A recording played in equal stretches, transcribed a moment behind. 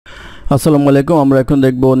আসসালামু আলাইকুম। আমরা এখন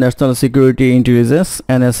দেখব ন্যাশনাল সিকিউরিটি ইন্টেলিজেন্স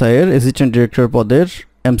NSI এর অ্যাসিস্ট্যান্ট ডিরেক্টর পদের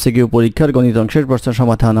MCQ পরীক্ষার গণিত অংশের প্রশ্ন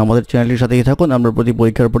সমাধান। আমাদের চ্যানেলটির সাথেই থাকুন। আমরা প্রতি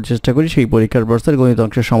পরীক্ষার পর চেষ্টা করি সেই পরীক্ষার প্রশ্নের গণিত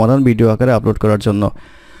অংশের সমাধান ভিডিও আকারে আপলোড করার জন্য।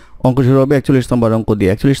 অঙ্ক শুরু হবে 41 নম্বর অঙ্ক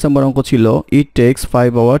দিয়ে। 41 নম্বর অঙ্ক ছিল it takes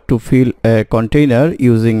 5 hours to fill a container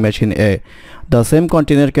using machine A. The same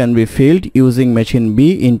container can be filled using machine B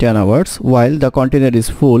in 10 hours. While the container is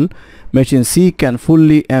full, machine C can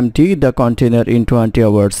fully empty the container in 20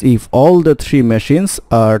 hours. If all the three machines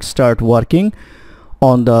start working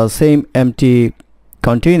on the same empty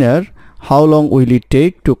container, how long will it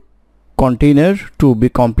take to container to be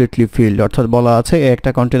completely filled? অর্থাৎ বলা আছে একটা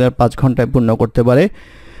container 5 ঘন্টায় পূর্ণ করতে পারে,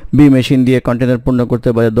 B machine দিয়ে container পূর্ণ করতে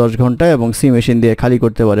পারে 10 ঘন্টায় এবং সি মেশিন দিয়ে খালি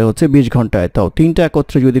করতে পারে হচ্ছে 20 ঘন্টায়। তাও তিনটা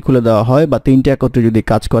একত্রে যদি খুলে দেওয়া হয় বা তিনটা একত্রে যদি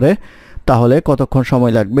কাজ করে তাহলে কতক্ষণ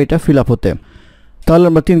সময় লাগবে এটা ফিল আপ হতে? তাহলে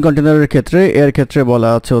আমরা তিন কন্টেনারের ক্ষেত্রে এর ক্ষেত্রে বলা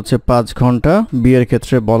আছে হচ্ছে 5 ঘন্টা, বি এর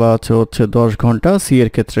ক্ষেত্রে বলা আছে হচ্ছে 10 ঘন্টা, সি এর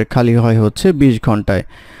ক্ষেত্রে খালি হয় হচ্ছে 20 ঘন্টায়।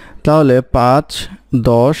 তাহলে 5,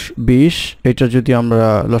 10, 20 এটা যদি আমরা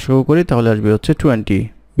লসাগু করি তাহলে আসবে হচ্ছে 20।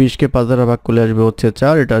 20 কে 5 দ্বারা ভাগ করলে আসবে হচ্ছে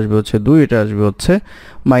 4, এটা আসবে হচ্ছে 2, এটা আসবে হচ্ছে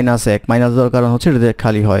 -1। মাইনাস দেওয়ার কারণ হচ্ছে এটা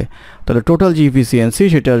খালি হয়। তাহলে টোটাল যে এফিসিয়েন্সি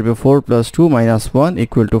সেটা আসবে 4 + 2 - 1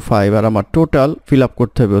 = 5। আর আমার টোটাল ফিল আপ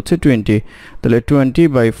করতে হবে হচ্ছে 20। তাহলে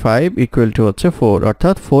 20/5 = হচ্ছে 4,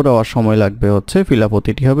 অর্থাৎ 4 আওয়ার সময় লাগবে হচ্ছে ফিল আপ হতে।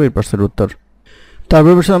 এটি হবে এই প্রশ্নের উত্তর।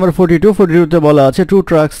 তারপর প্রশ্ন নাম্বার 42তে বলা আছে 2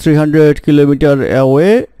 trucks 300 kilometre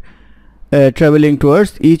away traveling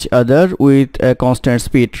towards each other with a constant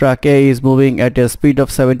speed. Truck A is moving at a speed of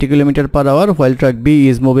 70 km/h while truck B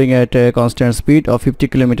is moving at a constant speed of 50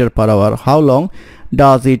 km/h. How long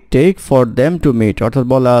does it take for them to meet? অর্থাৎ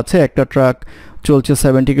বলা আছে একটা truck চলছে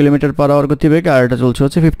 70 km/h গতিবেগে আর এটা চলছে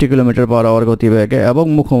হচ্ছে 50 km/h গতিবেগে এবং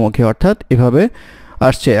মুখোমুখি, অর্থাৎ এভাবে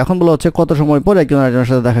আসছে। এখন বলা হচ্ছে কত সময় পর একজন আরেকজনের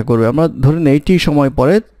সাথে দেখা করবে। আমরা ধরে নেই টি সময়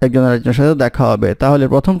পরে একজন আরেকজনের সাথে দেখা হবে। তাহলে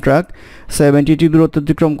প্রথম ট্রাক 70 দূরত্ব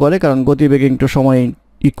অতিক্রম করে, কারণ গতিবেগ ইনটু সময়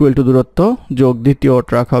ইকুয়াল টু দূরত্ব, যোগ দ্বিতীয়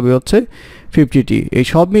ট্রাক হবে হচ্ছে 50t। এই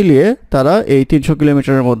সব মিলিয়ে তারা এই 300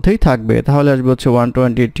 কিলোমিটারের মধ্যেই থাকবে। তাহলে আসবে হচ্ছে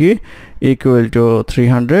 120t =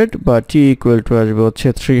 300 বা t আসবে হচ্ছে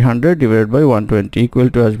 300 /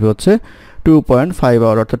 120 আসবে হচ্ছে 2.5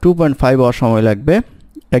 আওয়ার, অর্থাৎ 2.5 আওয়ার সময় লাগবে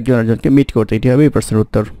একজন আরেকজনকে মিট করতে। এটি হবে এই প্রশ্নের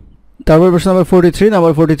উত্তর। তারপর প্রশ্ন নাম্বার 43।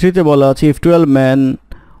 নাম্বার 43তে বলা আছে if 12 men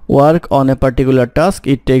work on a particular task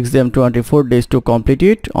it takes them 24 days to complete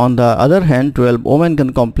it. On the other hand 12 women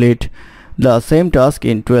can complete the same task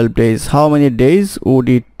in 12 days. How many days would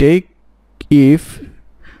it take if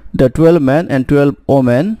the 12 men and 12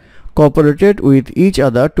 women cooperated with each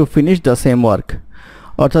other to finish the same work?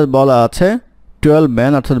 অর্থাৎ বলা আছে 12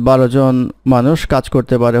 man অর্থাৎ 12 জন মানুষ কাজ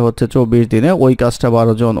করতে পারে হচ্ছে 24 দিনে, ওই কাজটা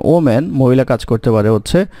 12 জন ওম্যান মহিলা কাজ করতে পারে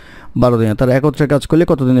হচ্ছে 12 দিনে। তারা একত্রে কাজ করলে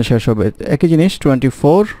কত দিনে শেষ হবে? একই জিনিস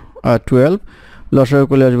 24 আর 12 লসাগু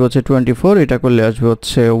করলে আসবে হচ্ছে 24, এটা করলে আসবে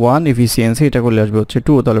হচ্ছে 1 এফিসিয়েন্সি, এটা করলে আসবে হচ্ছে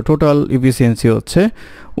 2। তাহলে টোটাল এফিসিয়েন্সি হচ্ছে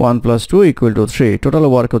 1 + 2 = 3। টোটাল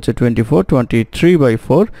ওয়ার্ক হচ্ছে 24,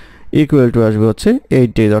 23/4 = আসবে হচ্ছে 8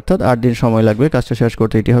 ডেজ, অর্থাৎ 8 দিন সময় লাগবে কাজটা শেষ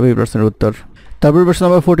করতে। এটি হবে এই প্রশ্নের উত্তর। তারপর প্রশ্ন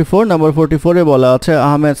নাম্বার 44। নাম্বার 44-এ বলা আছে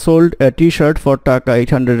Ahmed sold A T-shirt for টাকা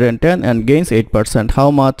 810 and gains 8%. How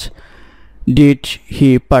much did he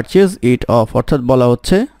purchase it of? অর্থাৎ বলা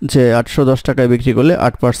হচ্ছে যে 810 টাকায় বিক্রি করলে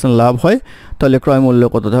 8% লাভ হয়। তাহলে ক্রয় মূল্য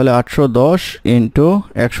কত? তাহলে 810 ×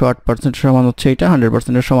 108% সমান হচ্ছে এটা,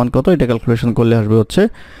 100% এর সমান কত? এটা ক্যালকুলেশন করলে আসবে হচ্ছে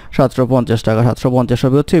 750 টাকা। 750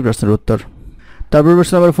 হবে হচ্ছে এই প্রশ্নের উত্তর। তারপর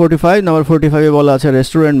প্রশ্ন নাম্বার 45। নাম্বার 45-এ বলা আছে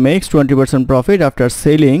restaurant makes 20% profit after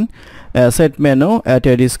selling set menu at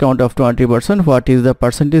a discount of 20%. What is the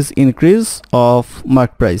percentage increase of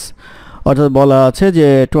mark price? অর্থাৎ বলা আছে যে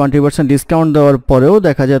 20% ডিসকাউন্ট দেওয়ার পরেও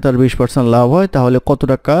দেখা যায় তার 20% লাভ হয়, তাহলে কত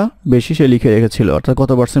টাকা বেশি সে লিখে রেখেছিল, অর্থাৎ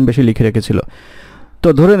কত পার্সেন্ট বেশি লিখে রেখেছিল। তো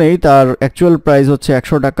ধরে নেই তার অ্যাকচুয়াল প্রাইস হচ্ছে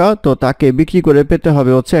 100 টাকা, তো তাকে বিক্রি করে পেতে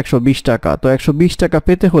হবে হচ্ছে 120 টাকা। তো 120 টাকা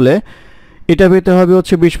পেতে হলে এটা পেতে হবে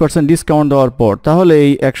হচ্ছে 20% ডিসকাউন্ট দেওয়ার পর। তাহলে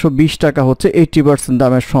এই 120 টাকা হচ্ছে 80%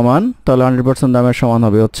 দামের সমান, তাহলে 100% দামের সমান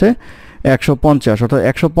হবে হচ্ছে 150। অর্থাৎ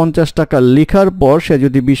 150 টাকা লেখার পর সে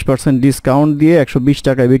যদি 20% ডিসকাউন্ট দিয়ে 120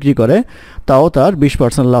 টাকায় বিক্রি করে তাও তার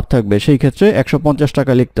 20% লাভ থাকবে। সেই ক্ষেত্রে 150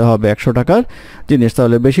 টাকা লিখতে হবে 100 টাকার জিনিস,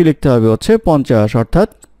 তাহলে বেশি লিখতে হবে হচ্ছে 50, অর্থাৎ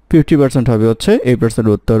 50% হবে হচ্ছে এই প্রশ্নের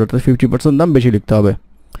উত্তর, অর্থাৎ 50% দাম বেশি লিখতে হবে।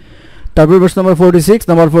 তারপর প্রশ্ন নাম্বার 46।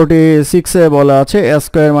 নাম্বার 46-এ বলা আছে a²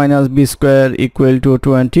 - b² =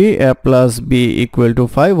 20, a + b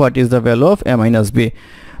 = 5. What is the value of a - b?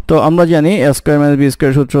 তো আমরা জানি a² - b²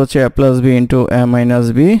 সূত্র হচ্ছে a + b × a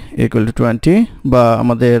 - b = 20, বা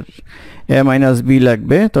আমাদের a - b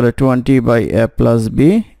লাগবে। তাহলে 20/a + b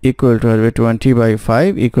 = আসবে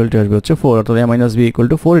 20/5 = আসবে হচ্ছে 4, অর্থাৎ a - b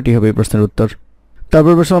 = 4। এটি হবে এই প্রশ্নের উত্তর।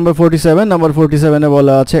 তারপর প্রশ্ন নাম্বার 47 নাম্বার 47 এ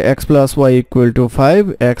বলা আছে x + y = 5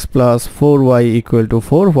 x + 4y =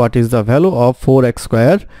 4 what is the value of 4x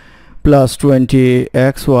square plus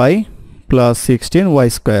 20xy plus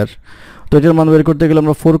 16y² তো এটার মান বের করতে গেলে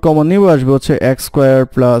আমরা 4 কমন নিব, আসবে হচ্ছে x square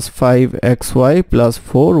plus 5xy plus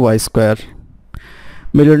 4y²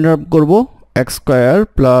 million করব x square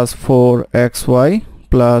plus 4xy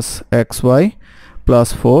plus xy plus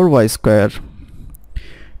 4y²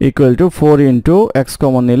 equal to 4 into x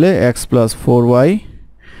common নিলে x plus 4y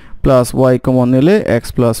plus y common নিলে x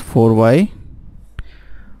plus 4y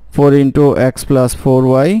 4 into x plus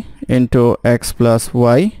 4y into x plus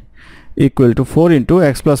y equal to 4 into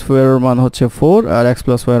x plus 4 এর মান হচ্ছে 4 আর x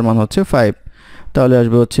plus y এর মান হচ্ছে 5, তাহলে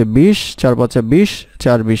আসবে হচ্ছে 20 4 5 20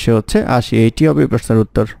 4 20 হচ্ছে 80, এইটি হবে প্রশ্নের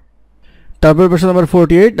উত্তর। তারপর প্রশ্ন নাম্বার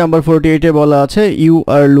 48 নাম্বার 48 এ বলা আছে you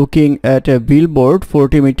are looking at a billboard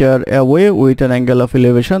 40 meter away with an angle of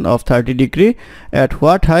elevation of 30 degree at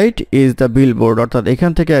what height is the billboard অর্থাৎ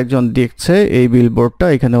এখান থেকে একজন দেখছে এই বিলবোর্ডটা,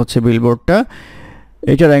 এখানে হচ্ছে বিলবোর্ডটা,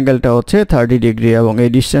 এটার অ্যাঙ্গেলটা হচ্ছে 30 ডিগ্রি এবং এই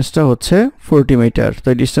ডিসটেন্সটা হচ্ছে 40 মিটার। তো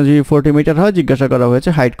এই ডিসটেন্স যদি 40 মিটার হয় জিজ্ঞাসা করা হয়েছে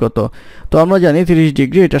হাইট কত। তো আমরা জানি 30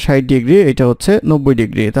 ডিগ্রি, এটা 60 ডিগ্রি, এটা হচ্ছে 90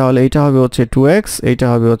 ডিগ্রি, তাহলে এটা হবে হচ্ছে 2x, এটা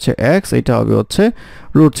হবে হচ্ছে x, এটা হবে হচ্ছে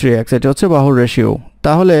 √3x, এটা হচ্ছে বাহুর রেশিও।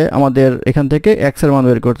 তাহলে আমাদের এখান থেকে x এর মান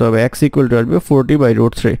বের করতে হবে, x = আসবে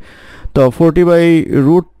 40/√3। তো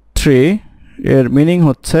 40/√3 এর মিনিং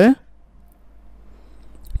হচ্ছে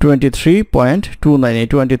 23.29, এই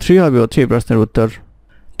 23 হবে হচ্ছে এই প্রশ্নের উত্তর।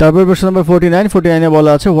 তারপর প্রশ্ন নাম্বার 49 এ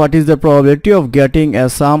বলা আছে what is the probability of getting a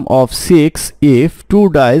some of 6 if 2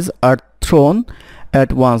 dice R thrown at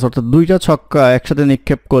once অর্থাৎ দুইটা ছক্কা একসাথে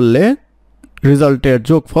নিক্ষেপ করলে রেজাল্টের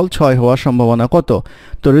যোগফল 6 হওয়ার সম্ভাবনা কত।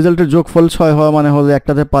 তো রেজাল্টের যোগফল 6 হওয়া মানে হলো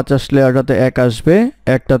একটাতে 5 আসলে আরটাতে 1 আসবে,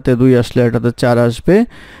 একটাতে 2 আসলে আরটাতে 4 আসবে,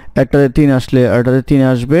 একটাতে 3 আসলে আরটাতে 3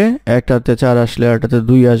 আসবে, একটাতে 4 আসলে আরটাতে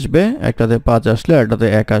 2 আসবে, একটাতে 5 আসলে আরটাতে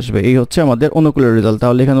 1 আসবে। এই হচ্ছে আমাদের অনুকূলের রেজাল্ট।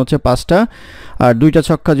 তাহলে এখানে হচ্ছে 5টা আর দুইটা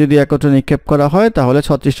ছক্কা যদি একত্রে নিক্ষেপ করা হয় তাহলে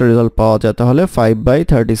 36টা রেজাল্ট পাওয়া যায়, তাহলে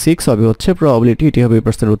 5/36 হবে হচ্ছে প্রবাবিলিটি, এটি হবে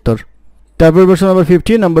প্রশ্নের উত্তর। তারপর প্রশ্ন নাম্বার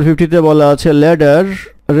 50 নাম্বার 50 তে বলা আছে ladder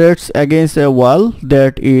rests against a wall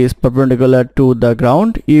that is perpendicular to the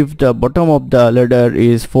ground if the bottom of the ladder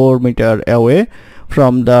is 4 meter away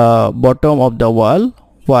from the bottom of the wall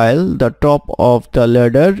while the top of the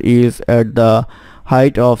ladder is at the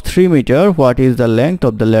height of 3 meter what is the length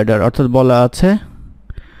of the ladder অর্থাৎ বলা আছে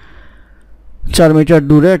 4 metre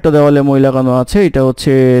দূরে একটা দেওয়ালে মই লাগানো আছে, এটা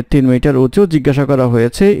হচ্ছে 3 মিটার উঁচু, জিজ্ঞাসা করা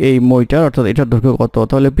হয়েছে এই মইটার অর্থাৎ এটার দৈর্ঘ্য কত।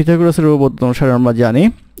 তাহলে পিথাগোরাসের উপপাদ্য অনুসারে আমরা জানি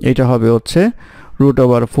এটা হবে হচ্ছে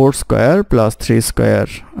 √4² + 3²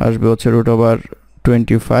 আসবে হচ্ছে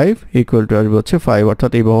 √25 = আসবে হচ্ছে 5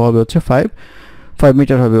 অর্থাৎ এই বাহু হবে হচ্ছে 5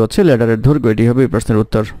 মিটার হবে হচ্ছে ল্যাডারের দৈর্ঘ্য, এটি হবে এই প্রশ্নের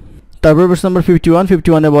উত্তর। তারপর প্রশ্ন নাম্বার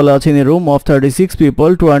 51 এ বলা আছে in a room of 36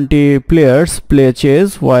 people 20 players play chess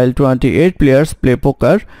while 28 players play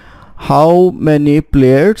poker how many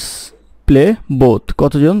players play both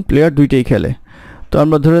কতজন প্লেয়ার দুইটাই খেলে। তো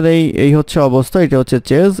আমরা ধরে নেই এই হচ্ছে অবস্থা, এটা হচ্ছে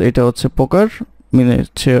চেস, এটা হচ্ছে পোকার, মানে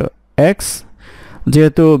হচ্ছে x,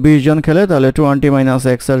 যেহেতু 20 জন খেলে তাহলে 20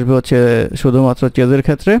 - x আসবে হচ্ছে শুধুমাত্র চেজের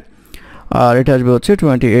ক্ষেত্রে, আর এটা আসবে হচ্ছে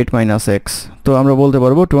 28 - x। তো আমরা বলতে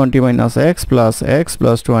পারবো 20 - x plus x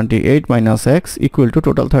plus 28 - x equal to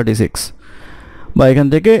total 36, বা এখান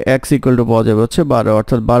থেকে x equal to পাওয়া যাবে হচ্ছে 12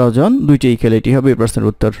 অর্থাৎ 12 জন দুইটাই খেলে, এটি হবে এই প্রশ্নের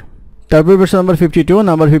উত্তর। তারপর প্রশ্ন নাম্বার 52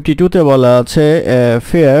 নাম্বার 52 তে বলা আছে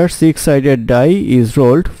fair 6-sided die is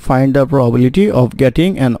rolled find the probability of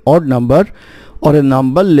getting an odd number or a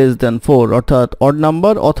number less than 4 অর্থাৎ odd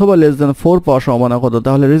number অথবা less than 4 পাওয়ার সম্ভাবনা কত।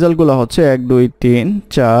 তাহলে রেজাল্টগুলো হচ্ছে 1 2 3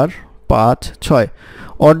 4 5 6,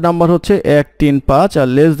 odd নাম্বার হচ্ছে 1 3 5 আর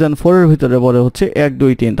less than 4 এর ভিতরে পড়ে হচ্ছে 1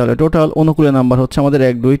 2 3, তাহলে টোটাল অনুকূলে নাম্বার হচ্ছে আমাদের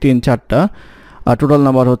 1 2 3 4টা আর টোটাল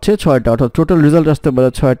নাম্বার হচ্ছে 6টা অর্থাৎ টোটাল রেজাল্ট আসতে পারে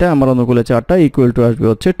 6টা, আমার অনুকূলে 4টা ইকুয়াল টু আসবে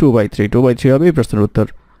হচ্ছে 2/3 হবে এই প্রশ্নের উত্তর।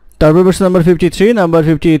 তারপর প্রশ্ন নাম্বার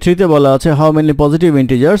 53 তে বলা আছে how many positive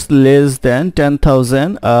integers less than 10,000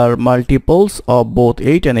 R multiples of both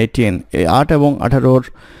 8 and 18 এই 8 এবং 18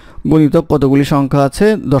 গুণিতক কতগুলি সংখ্যা আছে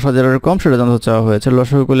 10,000 এর কম সেটা জানতে চাওয়া হয়েছে।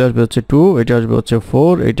 লসাগু করলে আসবে হচ্ছে 2, এটা আসবে হচ্ছে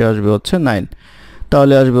 4, এটা আসবে হচ্ছে 9,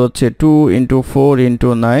 তাহলে আসবে হচ্ছে 2 × 4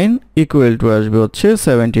 × 9 ইকুয়াল টু আসবে হচ্ছে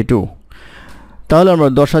 72। তাহলে আমরা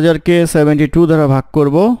 10,000কে 72 দ্বারা ভাগ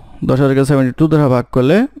করব, 10,000কে 72 দ্বারা ভাগ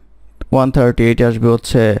করলে 138 আসবে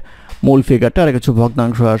হচ্ছে মূল ফিগারটা, আর কিছু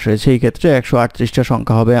ভগ্নাংশ আসে, সেই ক্ষেত্রে 138টা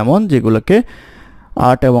সংখ্যা হবে এমন যেগুলোকে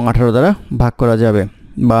 8 এবং 18 দ্বারা ভাগ করা যাবে,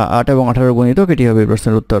 বা 8 এবং 18 গুণিতক, এটি হবে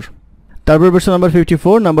প্রশ্নের উত্তর। তারপর প্রশ্ন নাম্বার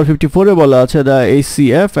 54 এ বলা আছে the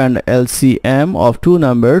HCF and LCM of two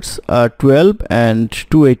numbers are 12 and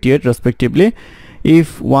 288 respectively if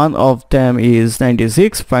one of them is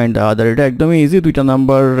 96 find the other. এটা একদমই ইজি, দুইটা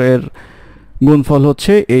নাম্বারের গুণফল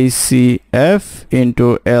হচ্ছে HCF ইন্টু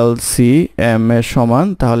LCM এর সমান,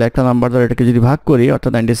 তাহলে একটা নাম্বার দ্বারা এটাকে যদি ভাগ করি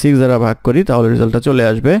অর্থাৎ 96 দ্বারা ভাগ করি তাহলে রেজাল্টটা চলে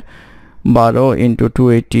আসবে 12 into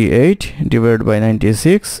 288 divide by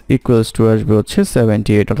 96 equals to আসবে হচ্ছে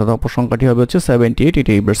 78, অর্থাৎ অপসংখ্যাটি হবে হচ্ছে 78।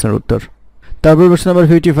 এটাই এই প্রশ্নের উত্তর। তারপর প্রশ্ন নাম্বার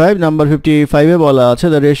 55, নাম্বার 55 এ বলা আছে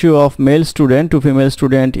the ratio of male student to female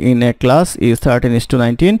student in a class is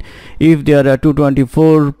 13:19 if there are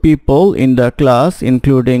 224 people in the class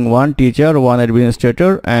including one teacher, one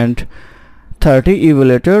administrator and 30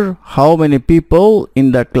 evaluator, how many people in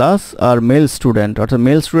the class are male student? অর্থাৎ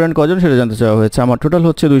mail student কজন সেটা জানতে চাওয়া হয়েছে। আমার total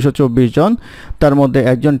হচ্ছে 224 জন, তার মধ্যে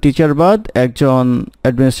একজন টিচার বাদ, একজন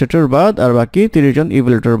অ্যাডমিনিস্ট্রেটর বাদ আর বাকি 30 জন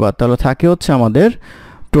ইভ্যালুয়েটর বাদ, তাহলে থাকে হচ্ছে আমাদের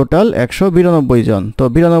টোটাল 192 জন। তো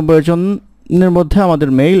 92 জনের মধ্যে আমাদের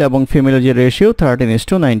মেল এবং ফিমেলের যে রেশিও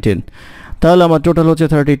 13:19, তাহলে আমার টোটাল হচ্ছে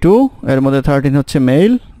 32, এর মধ্যে 13 হচ্ছে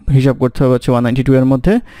মেল, হিসাব করতে হবে হচ্ছে 192 এর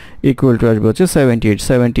মধ্যে, ইকুয়াল টু আসবে হচ্ছে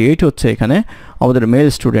 78 হচ্ছে এখানে আমাদের মেল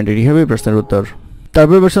স্টুডেন্ট। এটি হবে প্রশ্নের উত্তর।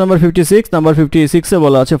 তারপর প্রশ্ন নাম্বার 56, নাম্বার 56 এ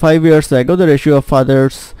বলা আছে 5 years ago the ratio of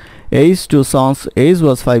father's age to son's age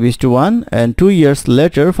was 5:1 and 2 years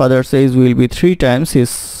later father's age will be 3 times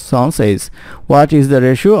his son's age. What is the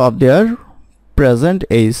ratio of their present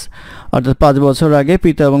age? অর্থাৎ 5 বছর আগে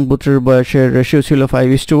পিতা এবং পুত্রের বয়সের ratio ছিল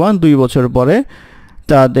 5:1, 2 বছর পরে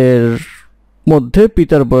তাদের মধ্যে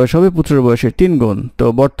পিতার বয়স হবে পুত্রের বয়সের 3 গুণ। তো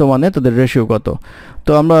বর্তমানে তাদের রেশিও কত?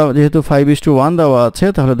 তো আমরা যেহেতু 5:1 দেওয়া আছে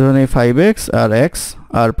তাহলে ধরে নেই 5x আর x,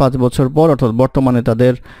 আর 5 বছর পর অর্থাৎ বর্তমানে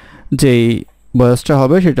তাদের যেই বয়সটা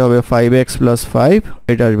হবে সেটা হবে 5x + 5,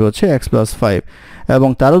 এটা আসবে হচ্ছে x + 5, এবং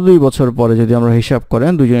তারও 2 বছর পরে যদি আমরা হিসাব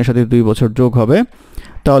করেন দুইজনের সাথে 2 বছর যোগ হবে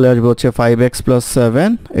তাহলে আসবে হচ্ছে 5x +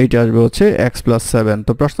 7, এইটা আসবে হচ্ছে x + 7।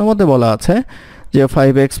 তো প্রশ্নের মধ্যে বলা আছে যে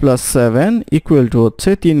 5x + 7 ইকুয়াল টু হচ্ছে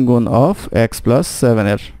 3 গুণ অফ x + 7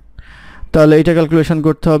 এর, তাহলে এটা ক্যালকুলেশন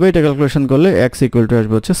করতে হবে। এটা ক্যালকুলেশন করলে x ইকুয়াল টু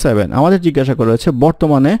আসবে হচ্ছে 7। আমাদের জিজ্ঞাসা করা হচ্ছে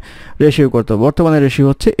বর্তমানে রেশিও কত। বর্তমানে রেশিও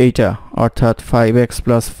হচ্ছে এইটা, অর্থাৎ 5x +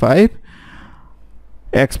 5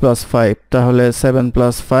 x + 5, তাহলে 7 +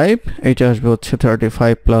 5 এইটা আসবে হচ্ছে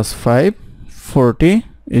 35 + 5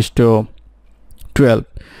 40:12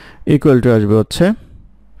 ইকুয়াল টু আসবে হচ্ছে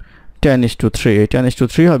 10:3।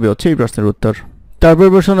 10:3 হবে হচ্ছে এই প্রশ্নের উত্তর। তারপর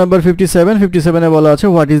প্রশ্ন নাম্বার 57 এ বলা আছে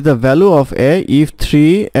what is the value of a if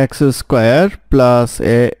 3x² +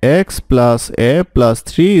 ax + a +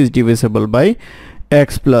 3 is divisible by x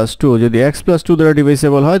 + 2। যদি x + 2 দ্বারা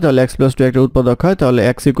ডিভিজিবল হয় তাহলে x + 2 একটা উৎপাদক হয়, তাহলে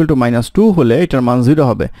x = -2 হলে এটার মান 0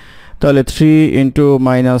 হবে। তাহলে 3 ×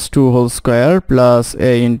 -2 whole square plus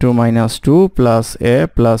a × -2 plus a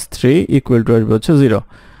 + 3 equal to আসবে হচ্ছে 0।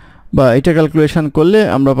 বা এটা ক্যালকুলেশন করলে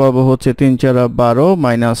আমরা পাবো হচ্ছে 3 × 4 =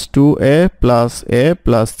 12 -2a + a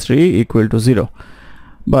 + 3 ইকুয়াল টু 0।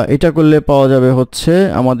 বা এটা করলে পাওয়া যাবে হচ্ছে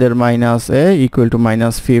আমাদের -a =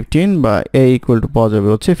 -15 বা a ইকুয়াল টু পাওয়া যাবে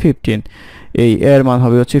হচ্ছে 15। এই এর মান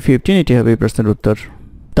হবে হচ্ছে 15। এটি হবে এই প্রশ্নের উত্তর।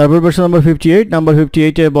 তারপর প্রশ্ন নাম্বার 58, নাম্বার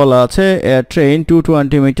 58 এ বলা আছে a train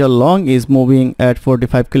 220 meter long is moving at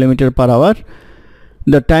 45 km/h.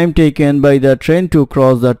 The time taken by the train to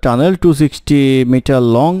cross the tunnel 260 meter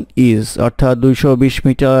long is, অর্থাৎ 220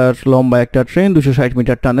 মিটার লম্বা একটা ট্রেন 260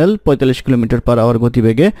 মিটার টানেল 45 km/h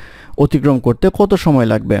গতিবেগে অতিক্রম করতে কত সময়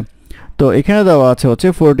লাগবে? তো এখানে দেওয়া আছে হচ্ছে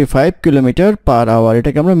 45 km/h,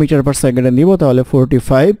 এটাকে আমরা মিটার পার সেকেন্ডে নিব, তাহলে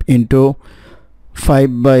 45 ×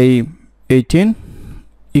 5/18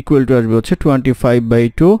 ইকুয়াল টু আসবে হচ্ছে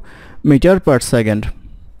 25/2 মিটার পার সেকেন্ড।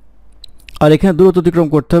 আর এখানে দূরত্ব অতিক্রম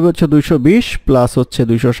করতে হবে হচ্ছে 220 প্লাস হচ্ছে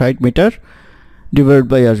 260 মিটার ডিভাইড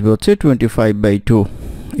বাই আসবে হচ্ছে 25/2।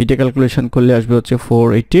 এটা ক্যালকুলেশন করলে আসবে হচ্ছে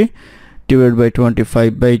 480 ডিভাইড বাই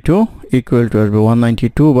 25/2 ইকুয়াল টু আসবে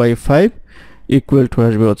 192/5 ইকুয়াল টু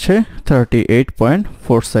আসবে হচ্ছে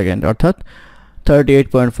 38.4 সেকেন্ড, অর্থাৎ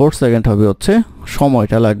 38.4 সেকেন্ড হবে হচ্ছে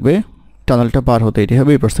সময়টা লাগবে টানেলটা পার হতে। এটি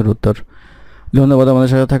হবে এই প্রশ্নের উত্তর। ধন্যবাদ আমাদের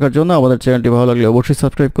সাথে থাকার জন্য। আমাদের চ্যানেলটি ভালো লাগলে অবশ্যই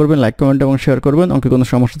সাবস্ক্রাইব করবেন, লাইক কমেন্ট এবং শেয়ার করবেন। অঙ্কে কোনো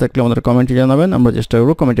সমস্যা থাকলে আমাদের কমেন্টে জানাবেন, আমরা চেষ্টা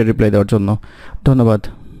করব কমেন্টে রিপ্লাই দেওয়ার জন্য। ধন্যবাদ।